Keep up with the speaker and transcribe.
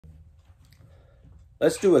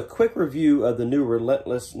Let's do a quick review of the new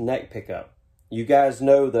Relentless neck pickup. You guys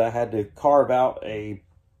know that I had to carve out a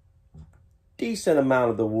decent amount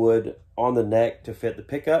of the wood on the neck to fit the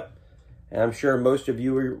pickup. And I'm sure most of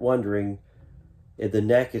you are wondering if the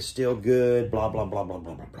neck is still good, blah, blah, blah, blah,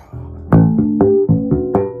 blah, blah, blah.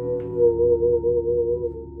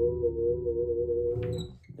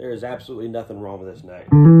 There is absolutely nothing wrong with this neck.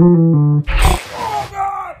 Oh,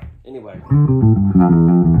 God! Anyway.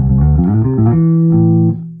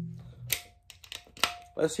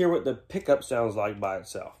 Let's hear what the pickup sounds like by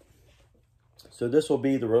itself. So this will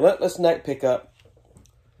be the Relentless neck pickup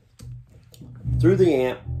through the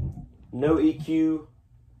amp. No EQ,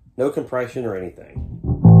 no compression or anything.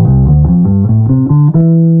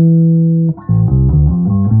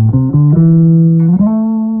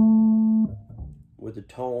 With the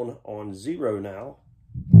tone on 0 now.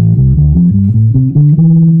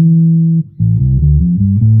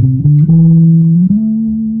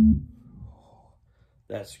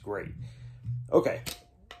 That's great. Okay.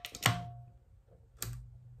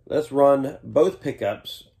 Let's run both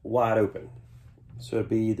pickups wide open. So it'd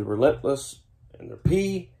be the Relentless and the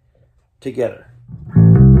P together.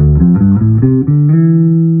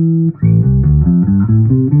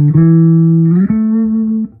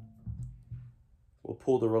 We'll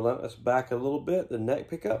pull the Relentless back a little bit, the neck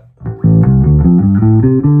pickup.